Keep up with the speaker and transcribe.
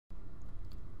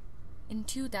In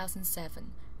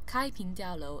 2007, Kaiping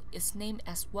Diaolou is named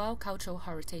as World Cultural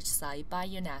Heritage Site by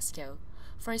UNESCO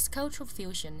for its cultural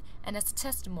fusion and as a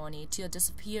testimony to a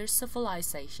disappeared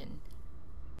civilization.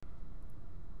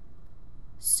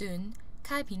 Soon,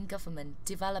 Kaiping government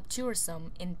developed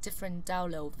tourism in different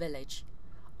Diaolou villages,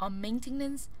 on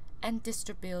maintenance and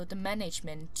distribute the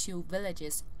management to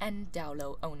villages and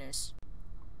Diaolou owners.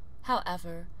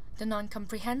 However, the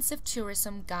non-comprehensive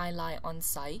tourism guideline on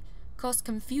site caused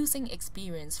confusing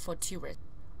experience for tourists.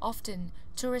 Often,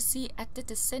 tourists see at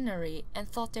the scenery and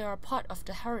thought they are part of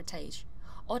the heritage,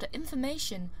 or the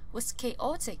information was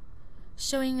chaotic,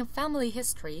 showing a family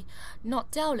history,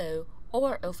 not Diaolou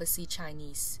or overseas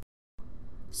Chinese.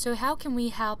 So how can we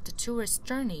help the tourist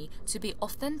journey to be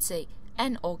authentic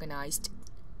and organized?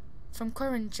 From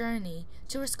current journey,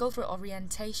 tourists go for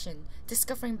orientation,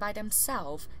 discovering by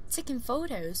themselves, taking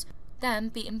photos, then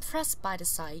be impressed by the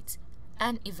site,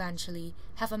 and eventually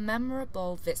have a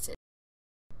memorable visit.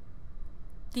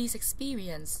 These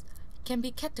experiences can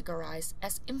be categorized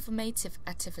as informative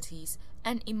activities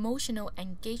and emotional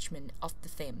engagement of the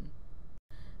theme.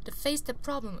 To face the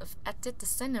problem of edited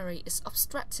scenery is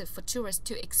obstructive for tourists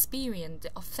to experience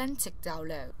the authentic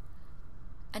Diaolou,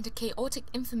 and the chaotic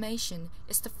information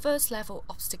is the first level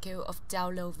obstacle of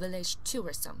Diaolou village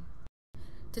tourism.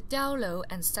 The Diaolou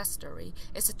Ancestry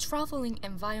is a traveling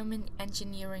environment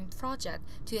engineering project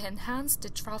to enhance the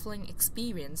traveling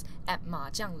experience at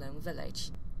Diaolou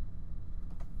Village.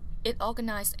 It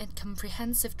organized a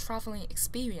comprehensive traveling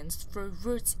experience through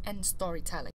routes and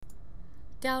storytelling.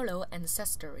 Diaolou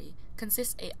Ancestry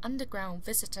consists of an underground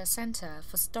visitor center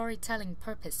for storytelling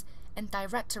purpose and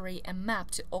directory and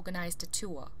map to organize the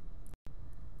tour.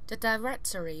 The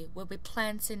directory will be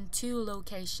planned in 2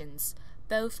 locations,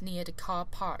 both near the car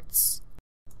parks.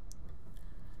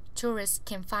 Tourists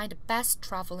can find the best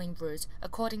traveling route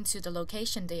according to the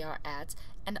location they are at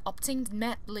and obtain the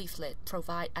map leaflet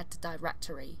provided at the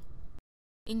directory.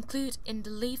 Included in the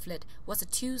leaflet was a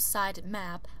 2-sided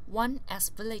map, one as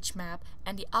village map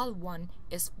and the other one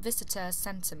is visitor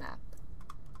center map.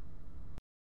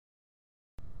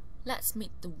 Let's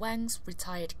meet the Wang's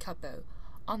retired couple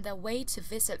on their way to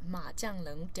visit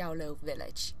Diaolou Diaolou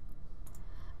Village.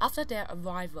 After their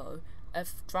arrival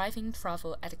of driving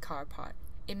travel at the car park,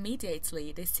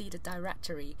 immediately they see the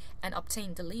directory and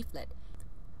obtain the leaflet.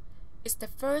 It's their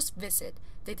first visit.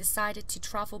 They decided to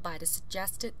travel by the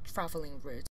suggested traveling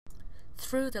route.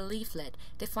 Through the leaflet,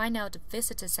 they find out the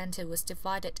visitor center was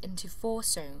divided into 4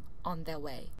 zones on their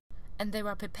way, and they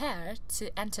were prepared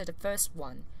to enter the first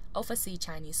one, overseas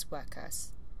Chinese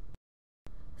workers.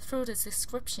 Through the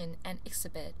description and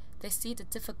exhibit, they see the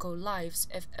difficult lives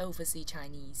of overseas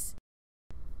Chinese.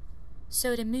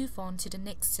 So they move on to the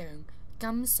next zone,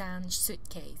 Gamsan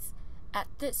suitcase. At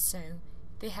this zone,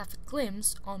 they have a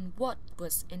glimpse on what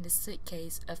was in the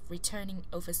suitcase of returning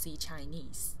overseas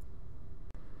Chinese.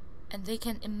 And they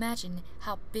can imagine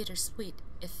how bittersweet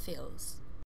it feels.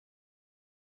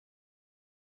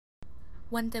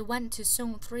 When they went to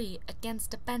Zone 3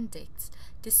 against the bandits,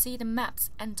 they see the maps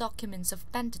and documents of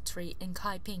banditry in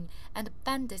Kaiping and the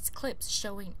bandits' clips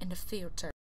showing in the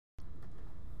filter.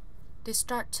 They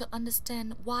start to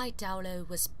understand why Diaolou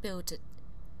was built.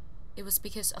 It was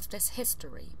because of this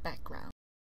history background.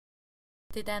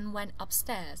 They then went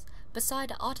upstairs. Beside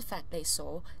the artifact they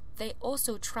saw, they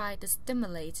also tried the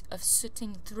stimulate of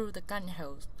shooting through the gun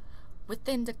holes.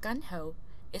 Within the gun hole,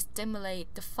 it stimulates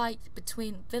the fight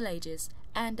between villages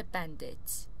and the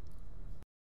bandits.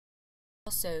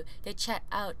 Also, they check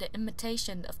out the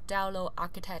imitation of Diaolou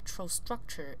architectural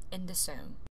structure in the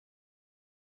zone.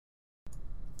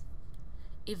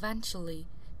 Eventually,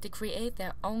 they create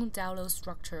their own Diaolou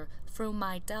structure through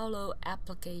My Diaolou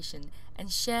application and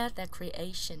share their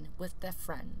creation with their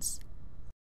friends.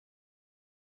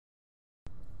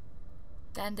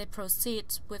 Then they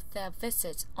proceed with their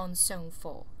visit on Zone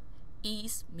 4,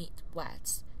 East meet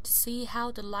West, to see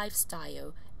how the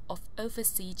lifestyle of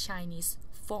overseas Chinese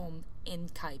formed in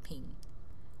Kaiping.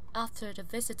 After the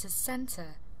visitor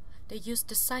center, they used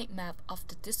the site map of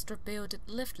the distributed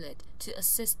leaflet to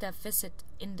assist their visit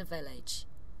in the village.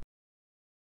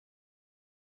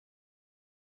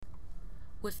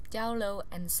 With Diaolou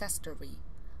Ancestry,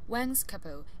 Wang's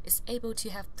couple is able to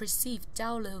have perceived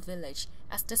Diaolou Village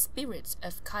as the spirit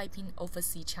of Kaiping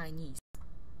overseas Chinese.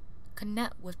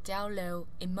 Connect with Diaolou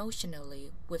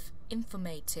emotionally with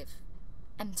informative,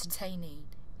 entertaining,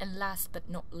 and last but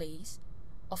not least,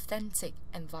 authentic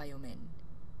environment.